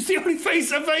 It's the only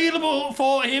face available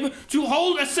for him to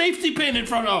hold a safety pin in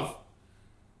front of.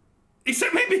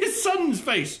 Except maybe his son's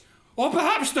face. Or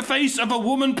perhaps the face of a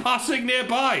woman passing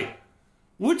nearby.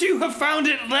 Would you have found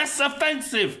it less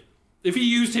offensive if he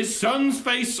used his son's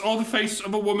face or the face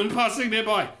of a woman passing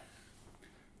nearby?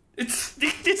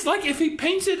 It's like if he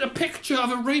painted a picture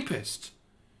of a rapist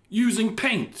using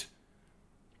paint.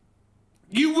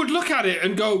 You would look at it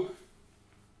and go,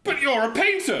 but you're a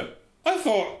painter. I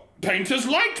thought painters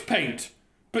liked paint.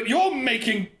 But you're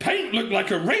making paint look like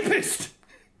a rapist.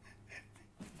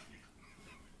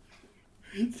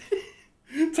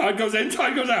 Time goes in,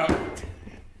 time goes out.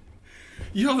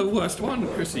 You're the worst one,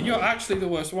 Chrissy. You're actually the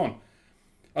worst one.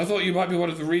 I thought you might be one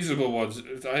of the reasonable ones.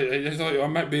 I thought I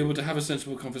might be able to have a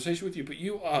sensible conversation with you, but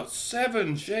you are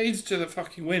 7 shades to the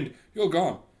fucking wind. You're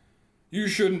gone. You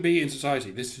shouldn't be in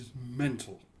society. This is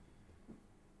mental.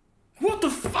 What the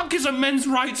fuck is a men's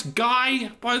rights guy,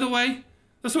 by the way?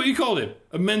 That's what you called him.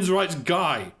 A men's rights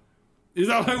guy. Is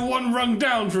that like one rung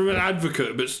down from an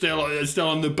advocate, but still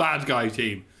on the bad guy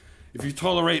team? If you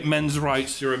tolerate men's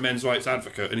rights, you're a men's rights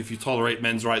advocate. And if you tolerate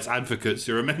men's rights advocates,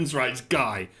 you're a men's rights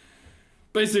guy.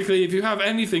 Basically, if you have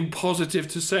anything positive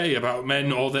to say about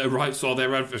men or their rights or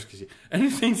their advocacy,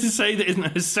 anything to say that isn't a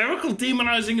hysterical,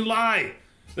 demonizing lie,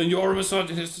 then you're a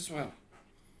misogynist as well.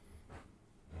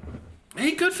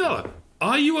 Hey, good fella,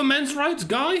 are you a men's rights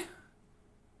guy?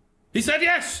 He said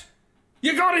yes.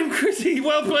 You got him, Chrissy.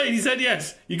 Well played. He said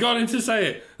yes. You got him to say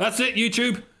it. That's it,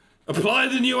 YouTube. Apply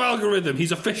the new algorithm.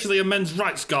 He's officially a men's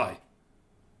rights guy.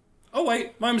 Oh,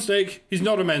 wait. My mistake. He's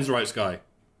not a men's rights guy.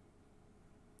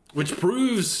 Which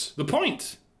proves the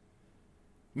point.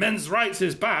 Men's rights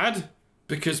is bad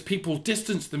because people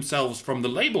distance themselves from the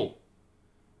label.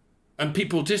 And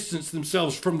people distance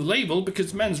themselves from the label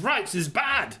because men's rights is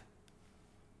bad.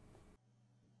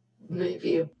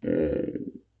 Maybe.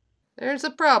 There's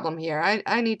a problem here.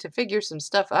 I need to figure some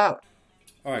stuff out.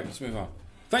 Alright, let's move on.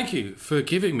 Thank you for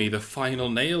giving me the final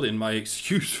nail in my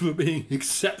excuse for being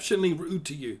exceptionally rude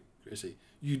to you, Chrissy.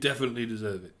 You definitely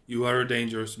deserve it. You are a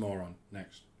dangerous moron.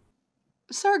 Next.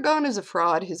 Sargon is a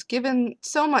fraud who's given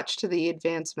so much to the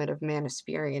advancement of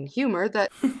Manospherian humor that...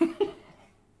 You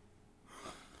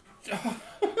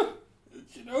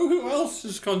know who else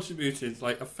has contributed,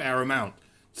 like, a fair amount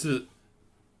to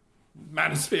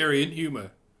Manospherian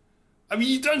humor? I mean,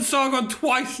 you've done Sargon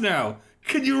twice now.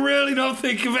 Can you really not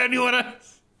think of anyone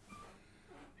else?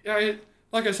 Yeah,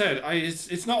 like I said,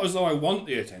 it's not as though I want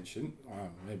the attention. Well,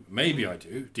 maybe I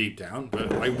do, deep down,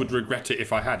 but I would regret it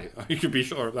if I had it. You could be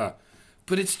sure of that.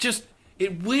 But it's just,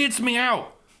 it weirds me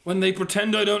out when they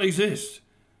pretend I don't exist.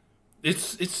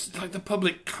 It's like the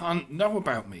public can't know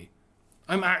about me.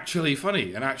 I'm actually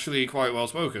funny and actually quite well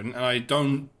spoken, and I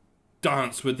don't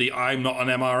dance with the I'm not an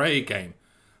MRA game.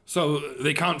 So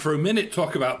they can't for a minute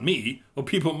talk about me, or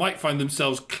people might find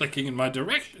themselves clicking in my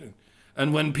direction.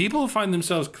 And when people find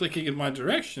themselves clicking in my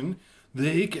direction,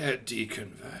 they get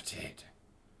deconverted.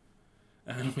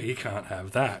 And we can't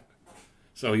have that.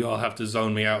 So you'll have to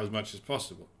zone me out as much as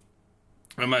possible.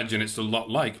 Imagine it's a lot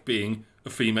like being a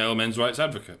female men's rights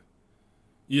advocate.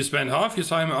 You spend half your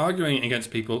time arguing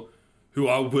against people who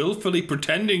are willfully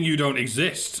pretending you don't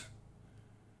exist.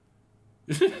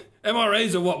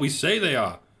 MRAs are what we say they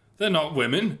are. They're not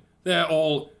women. They're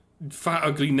all fat,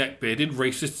 ugly, neck-bearded,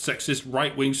 racist, sexist,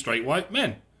 right-wing, straight white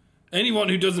men. Anyone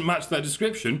who doesn't match that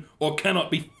description, or cannot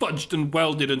be fudged and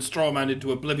welded and strawmanned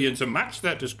into oblivion to match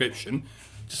that description,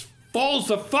 just falls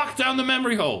the fuck down the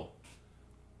memory hole.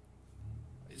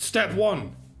 Step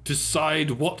 1.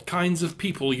 Decide what kinds of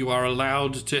people you are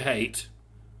allowed to hate.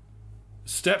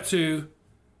 Step 2.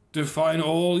 Define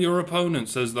all your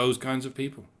opponents as those kinds of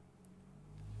people.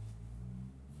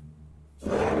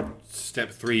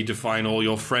 Step 3, define all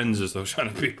your friends as those kind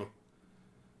of people.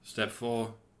 Step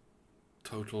 4,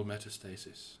 total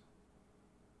metastasis.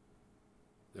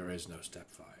 There is no step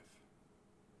 5.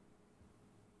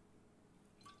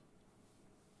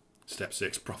 Step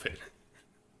 6, profit.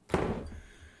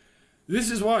 This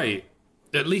is why,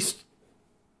 at least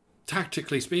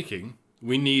tactically speaking,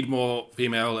 we need more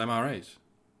female MRAs.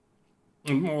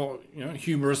 And more,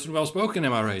 humorous and well-spoken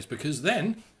MRAs, because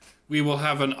then we will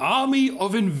have an army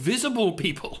of invisible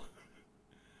people.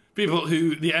 People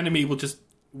who the enemy will just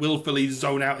willfully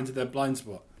zone out into their blind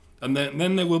spot. And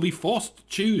then they will be forced to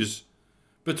choose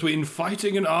between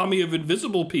fighting an army of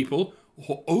invisible people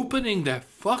or opening their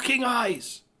fucking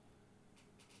eyes.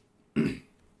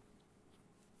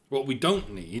 What we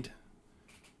don't need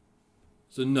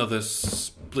is another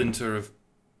splinter of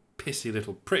pissy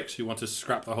little pricks who want to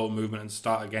scrap the whole movement and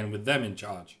start again with them in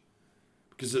charge.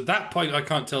 Because at that point I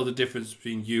can't tell the difference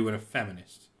between you and a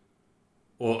feminist.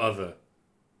 Or other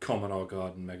common or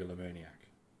garden megalomaniac.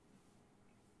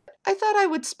 I thought I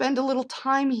would spend a little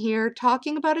time here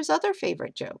talking about his other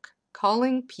favorite joke,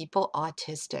 calling people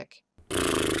autistic.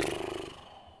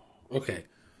 Okay.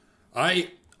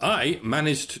 I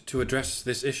managed to address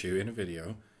this issue in a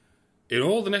video in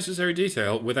all the necessary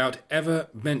detail without ever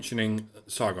mentioning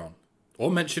Sargon,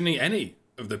 or mentioning any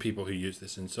of the people who use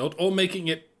this insult, or making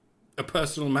it a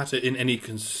personal matter in any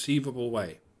conceivable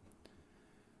way.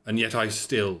 And yet I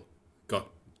still got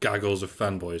gaggles of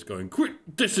fanboys going,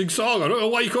 "Quit dissing Sargon! I don't know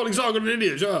why you're calling Sargon an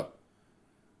idiot, shut up!"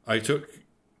 I took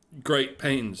great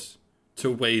pains to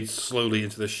wade slowly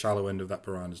into the shallow end of that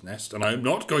piranha's nest, and I'm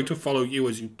not going to follow you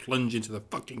as you plunge into the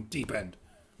fucking deep end.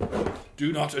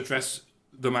 Do not address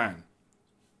the man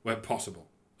where possible.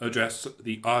 Address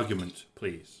the argument,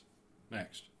 please.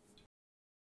 Next.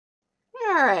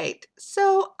 Alright,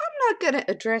 so I'm not gonna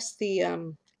address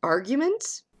the,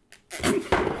 arguments.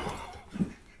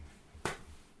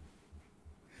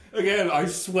 Again, I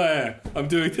swear, I'm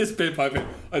doing this bit by bit.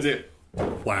 I did.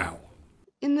 Wow.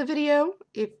 In the video,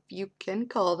 if you can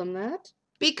call them that.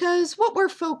 Because what we're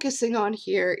focusing on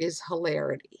here is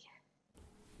hilarity.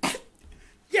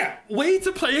 Yeah, way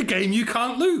to play a game you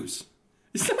can't lose.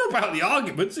 It's not about the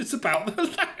arguments, it's about the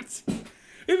lads.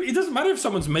 It doesn't matter if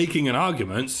someone's making an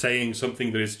argument, saying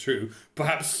something that is true,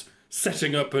 perhaps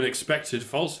setting up an expected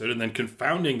falsehood and then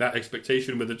confounding that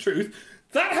expectation with the truth.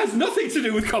 That has nothing to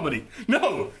do with comedy.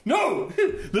 No.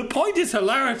 The point is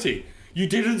hilarity. You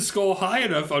didn't score high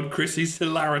enough on Chrissy's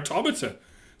hilaritometer.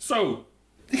 So,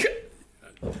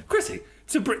 Chrissy,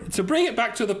 to bring it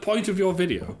back to the point of your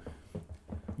video,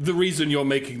 the reason you're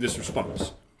making this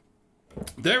response,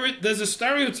 there's a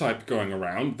stereotype going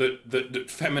around that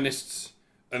feminists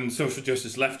and social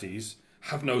justice lefties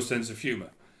have no sense of humour,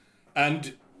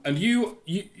 and you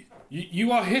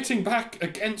are hitting back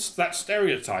against that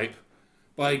stereotype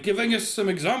by giving us some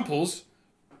examples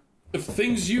of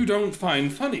things you don't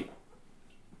find funny.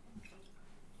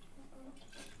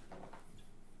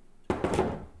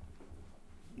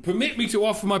 Permit me to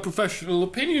offer my professional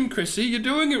opinion, Chrissy. You're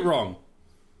doing it wrong.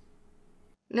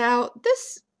 Now,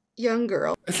 this young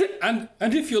girl... And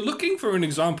if you're looking for an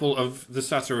example of the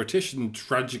satirician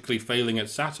tragically failing at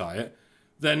satire,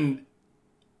 then...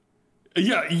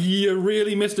 yeah, you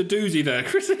really missed a doozy there,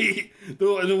 Chrissy.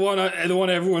 The one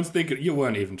everyone's thinking... You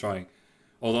weren't even trying.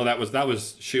 Although that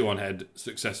was Shoe on Head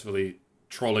successfully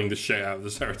trolling the shit out of the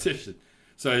satirician.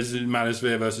 So it's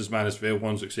manosphere versus manosphere.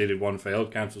 One succeeded, one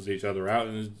failed, cancels each other out,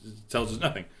 and it tells us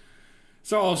nothing.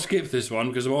 So I'll skip this one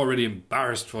because I'm already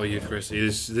embarrassed for you, Chrissy.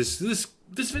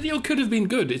 This video could have been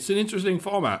good. It's an interesting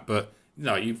format, but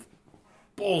no, you've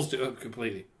ballsed it up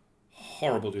completely.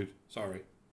 Horrible, dude. Sorry.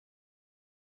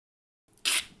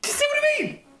 Do you see what I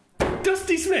mean?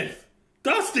 Dusty Smith.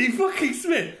 Dusty fucking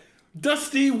Smith.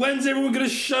 Dusty, when's everyone going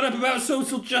to shut up about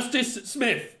social justice,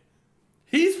 Smith?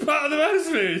 He's part of the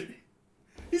manosphere.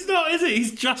 He's not, is he?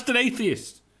 He's just an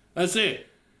atheist. That's it.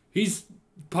 He's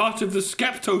part of the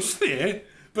skeptosphere,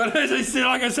 but as I said,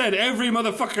 like I said, every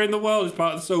motherfucker in the world is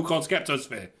part of the so-called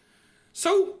skeptosphere.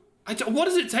 So, what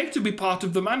does it take to be part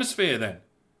of the manosphere, then?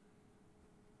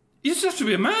 You just have to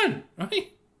be a man,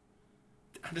 right?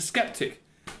 And a skeptic.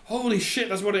 Holy shit,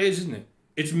 that's what it is, isn't it?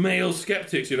 It's male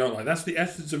skeptics you don't like. That's the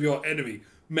essence of your enemy.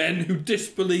 Men who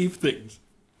disbelieve things.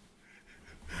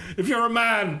 If you're a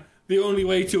man, the only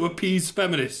way to appease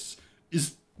feminists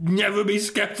is never be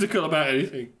skeptical about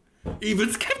anything. Even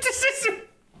skepticism.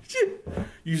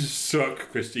 You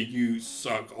suck, Christy. You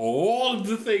suck. All of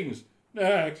the things.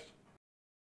 Next.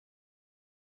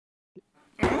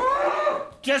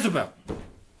 Jezebel.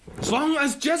 As long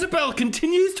as Jezebel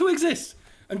continues to exist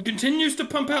and continues to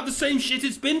pump out the same shit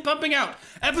it's been pumping out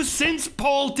ever since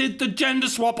Paul did the gender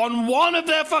swap on one of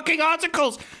their fucking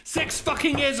articles 6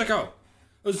 fucking years ago.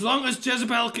 As long as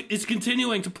Jezebel is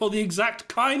continuing to pull the exact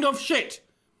kind of shit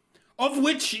of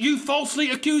which you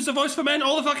falsely accuse the Voice for Men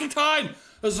all the fucking time.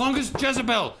 as long as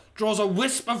Jezebel draws a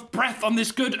wisp of breath on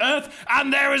this good earth,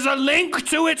 and there is a link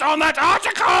to it on that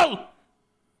article!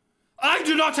 I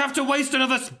do not have to waste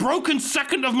another broken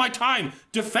second of my time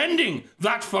defending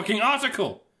that fucking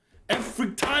article.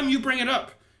 Every time you bring it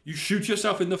up, you shoot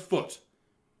yourself in the foot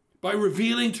by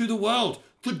revealing to the world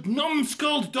the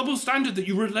numbskulled double standard that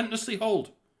you relentlessly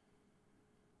hold.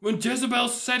 When Jezebel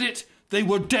said it, they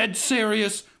were dead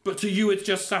serious, but to you it's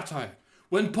just satire.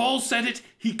 When Paul said it,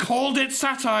 he called it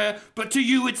satire, but to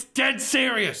you it's dead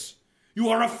serious. You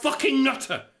are a fucking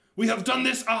nutter. We have done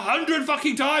this 100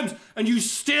 fucking times, and you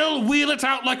still wheel it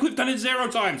out like we've done it 0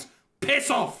 times.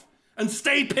 Piss off, and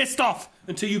stay pissed off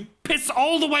until you piss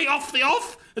all the way off the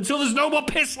off, until there's no more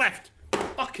piss left.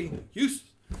 Fucking useless.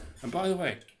 And by the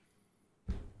way,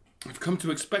 I've come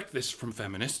to expect this from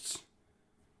feminists.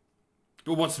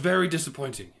 But what's very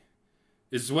disappointing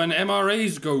is when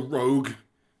MRAs go rogue,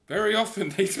 very often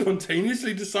they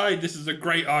spontaneously decide this is a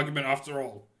great argument after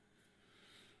all.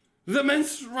 The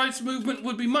men's rights movement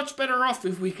would be much better off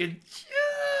if we could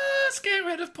just get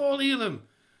rid of Paul Elam.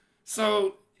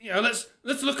 So, let's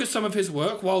look at some of his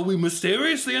work while we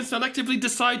mysteriously and selectively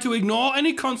decide to ignore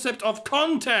any concept of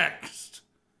context.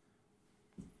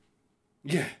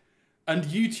 Yeah, and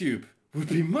YouTube would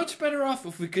be much better off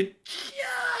if we could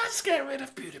just get rid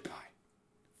of PewDiePie.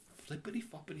 Flippity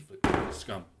floppity flippity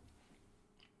scum.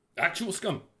 Actual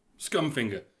scum. Scum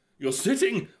finger. You're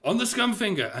sitting on the scum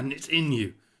finger and it's in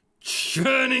you.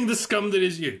 Churning the scum that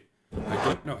is you. I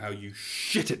don't know how you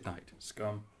shit at night,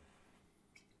 scum.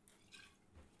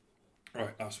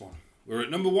 Alright, last one. We're at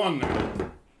number 1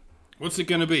 now. What's it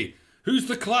going to be? Who's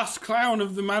the class clown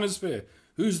of the manosphere?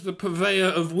 Who's the purveyor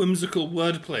of whimsical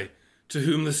wordplay, to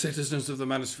whom the citizens of the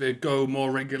manosphere go more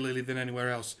regularly than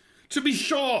anywhere else, to be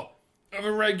sure of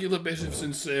a regular bit of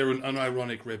sincere and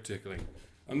unironic rib tickling?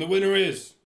 And the winner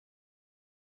is...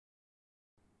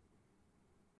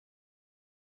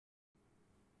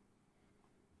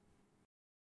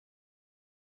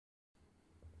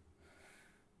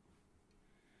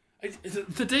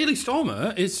 The Daily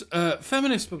Stormer is a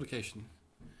feminist publication.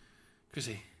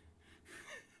 Chrissy.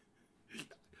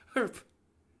 Herp.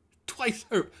 Twice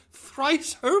herp.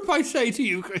 Thrice herp, I say to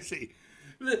you, Chrissy.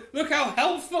 Look how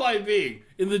helpful I'm being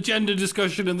in the gender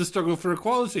discussion and the struggle for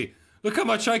equality. Look how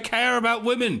much I care about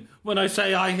women when I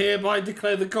say I hereby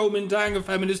declare the Kuomintang a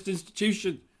feminist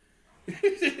institution.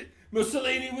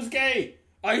 Mussolini was gay.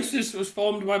 ISIS was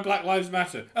formed by Black Lives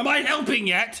Matter. Am I helping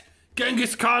yet?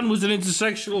 Genghis Khan was an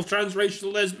intersectional,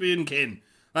 transracial lesbian kin.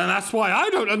 And that's why I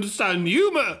don't understand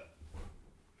humour.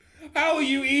 How are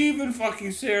you even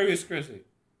fucking serious, Chrissy?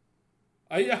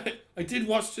 I did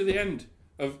watch to the end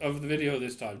of the video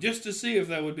this time, just to see if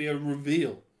there would be a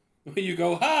reveal. Where you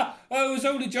go, I was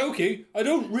only joking. I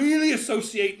don't really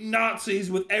associate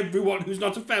Nazis with everyone who's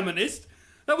not a feminist.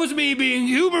 That was me being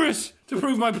humorous to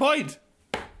prove my point.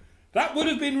 That would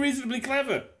have been reasonably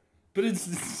clever. But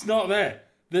it's not there.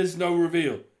 There's no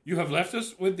reveal. You have left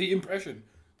us with the impression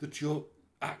that you're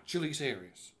actually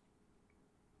serious.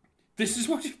 This is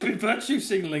what you've been virtue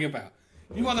signalling about.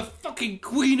 You are the fucking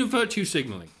queen of virtue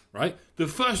signalling, right? The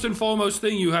first and foremost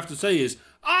thing you have to say is,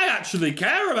 I actually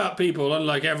care about people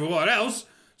unlike everyone else,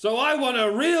 so I want a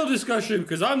real discussion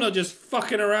because I'm not just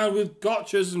fucking around with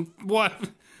gotchas and what.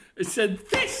 It said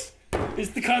this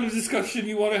is the kind of discussion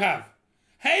you want to have.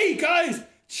 Hey guys,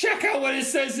 check out what it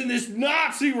says in this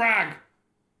Nazi rag.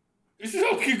 It's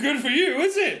not looking good for you,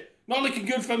 is it? Not looking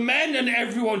good for men and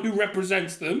everyone who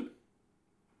represents them.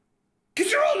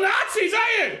 Because you're all Nazis,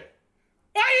 are you?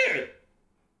 Are you?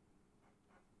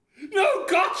 No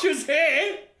gotchas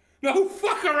here. No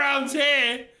fuck-arounds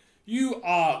here. You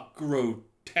are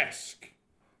grotesque.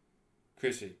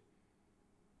 Chrissy.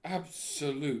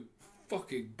 Absolute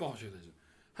fucking botulism.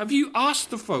 Have you asked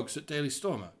the folks at Daily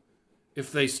Stormer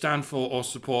if they stand for or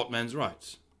support men's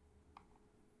rights?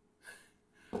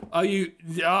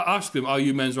 Ask them, are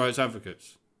you men's rights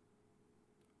advocates?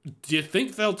 Do you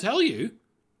think they'll tell you?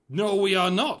 No, we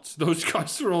are not. Those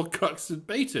guys are all cucks and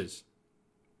betas.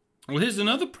 Well, here's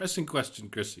another pressing question,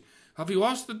 Chrissy. Have you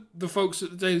asked the folks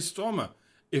at the Daily Stormer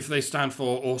if they stand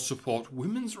for or support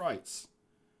women's rights?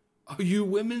 Are you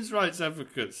women's rights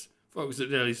advocates, folks at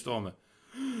Daily Stormer?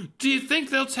 Do you think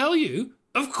they'll tell you?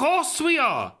 Of course we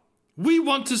are. We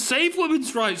want to save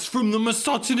women's rights from the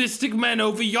misogynistic men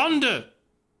over yonder.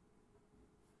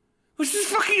 Which is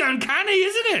fucking uncanny,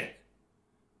 isn't it?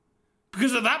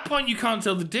 Because at that point you can't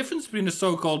tell the difference between a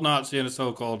so-called Nazi and a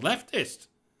so-called leftist.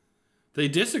 They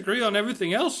disagree on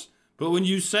everything else. But when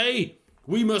you say,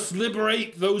 we must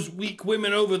liberate those weak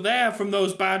women over there from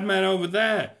those bad men over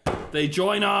there, they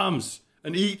join arms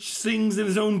and each sings in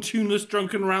his own tuneless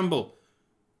drunken ramble.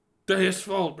 Deus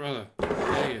fault, brother.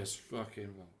 Deus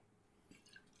fucking fault.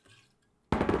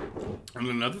 And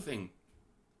another thing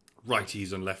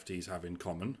righties and lefties have in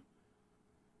common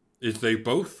is they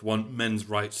both want men's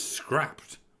rights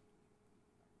scrapped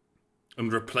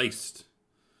and replaced.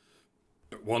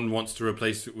 But one wants to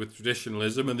replace it with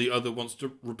traditionalism and the other wants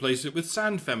to replace it with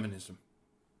sand feminism.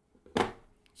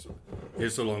 So,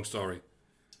 here's a long story.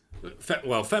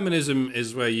 Well, feminism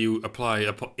is where you apply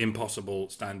impossible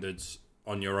standards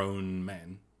on your own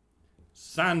men.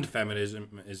 Sand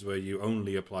feminism is where you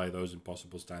only apply those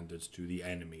impossible standards to the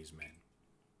enemy's men.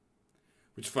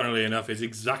 Which, funnily enough, is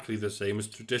exactly the same as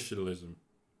traditionalism.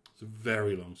 It's a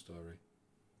very long story.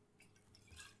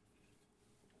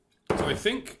 So I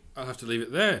think I'll have to leave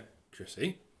it there,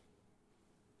 Chrissy.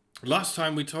 Last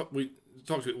time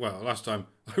last time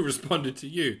I responded to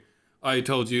you, I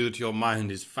told you that your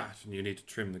mind is fat and you need to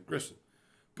trim the gristle.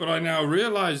 But I now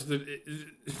realise that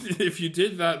if you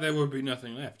did that, there would be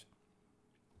nothing left.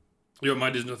 Your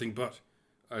mind is nothing but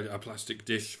a plastic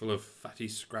dish full of fatty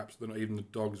scraps that not even the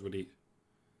dogs would eat.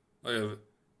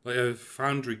 Like a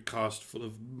foundry cast full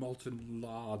of molten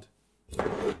lard,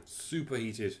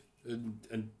 superheated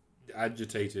and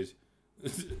agitated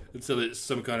until it's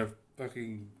some kind of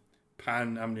fucking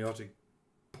Pan-amniotic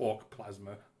Pork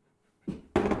Plasma.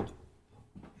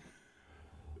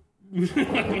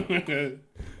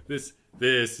 This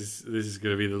is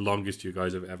going to be the longest you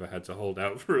guys have ever had to hold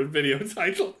out for a video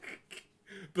title.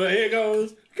 But here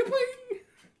goes.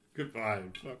 Goodbye.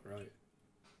 Fuck right.